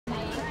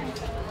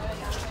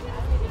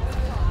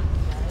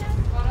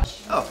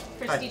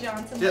Christy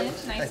Johnson-Lynch.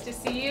 Yep. Nice to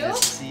see you. Nice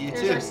to see you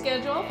Here's too. our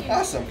schedule.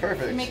 Awesome,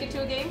 perfect. You make it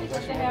to a game? We'd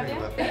love to have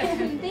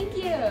you. Thank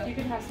you. You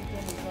can have some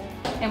candy as well.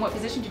 And what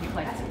position did you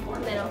play?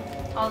 Middle,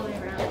 all the way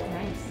around.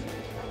 Nice.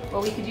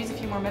 Well, we could use a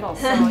few more middles,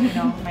 so you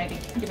know, might be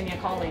giving you a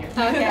call later.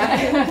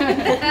 Okay.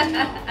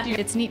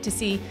 It's neat to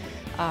see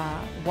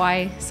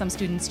why some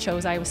students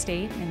chose Iowa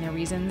State and their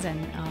reasons, and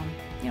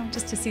you know,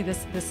 just to see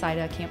this side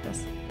of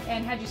campus.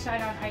 And how'd you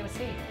decide on Iowa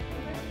State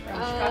from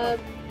Chicago?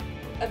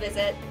 A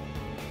visit.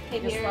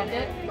 Came Just here loved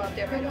and it? I loved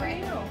it right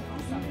away.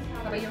 Awesome.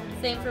 How about you?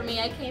 Same for me.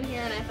 I came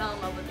here and I fell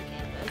in love with the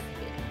campus.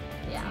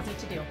 Yeah. It's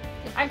easy to do.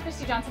 I'm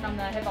Christy Johnson. I'm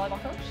the head volleyball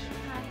coach.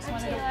 Just I'm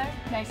wanted to- Taylor.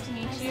 Nice to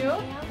meet Nice to you. meet you.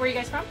 Where are you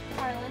guys from?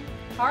 Harlan.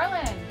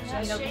 Harlan.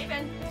 Just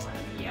shaven.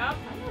 Yep. I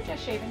know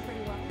Just Shaven pretty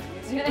well.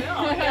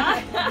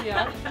 Yeah.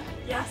 Yeah.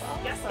 Yes,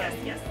 yes, yes,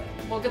 yes.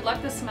 Well, good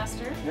luck this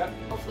semester. Yep.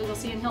 Hopefully we'll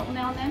see you in Hilton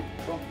now and then.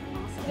 Cool.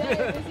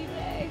 Awesome. Busy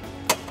day.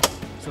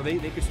 So they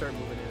could start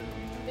moving in.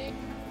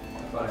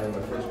 I had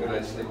my first good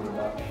night's sleep in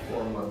about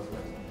 4 months.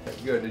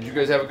 Good. Did you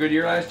guys have a good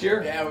year last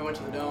year? Yeah, we went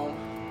to the Dome.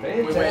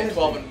 Fantastic. We went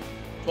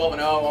 12 and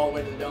 0 all the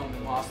way to the Dome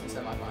and lost in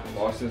semifinals.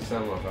 Boston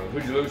semifinal.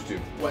 Who'd you lose to?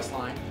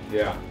 Westline.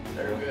 Yeah.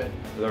 They're good.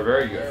 They're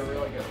very They're good.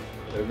 really good.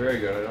 They're very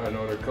good. I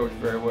know their coach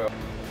very well.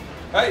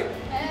 Hey,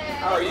 Hey.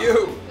 how are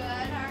you? Good,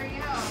 how are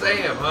you?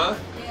 Sam, huh?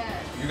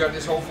 Yes. You got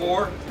this whole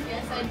floor?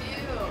 Yes, I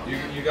do.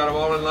 You got them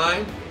all in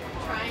line?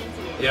 Trying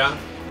to. Yeah.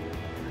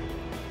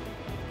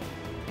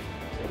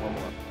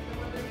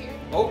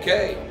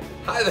 Okay.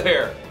 Hi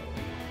there.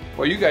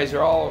 Well, you guys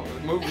are all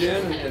moved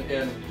in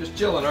and just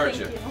chilling, aren't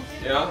you?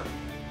 Yeah?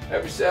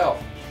 Have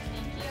yourself.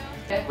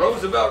 Thank you.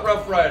 Roosevelt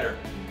Rough Rider.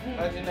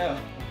 How'd you know?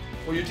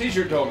 Well, your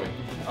t-shirt told me.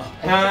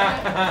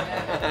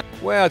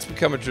 Well, it's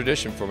become a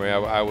tradition for me.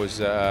 I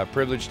was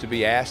privileged to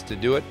be asked to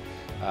do it.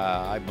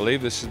 I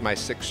believe this is my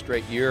 6th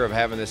straight year of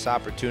having this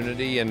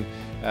opportunity, and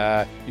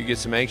you get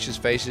some anxious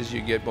faces, you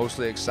get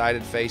mostly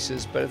excited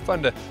faces, but it's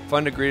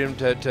fun to greet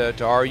them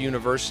to our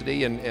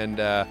university and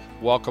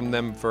welcome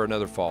them for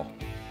another fall.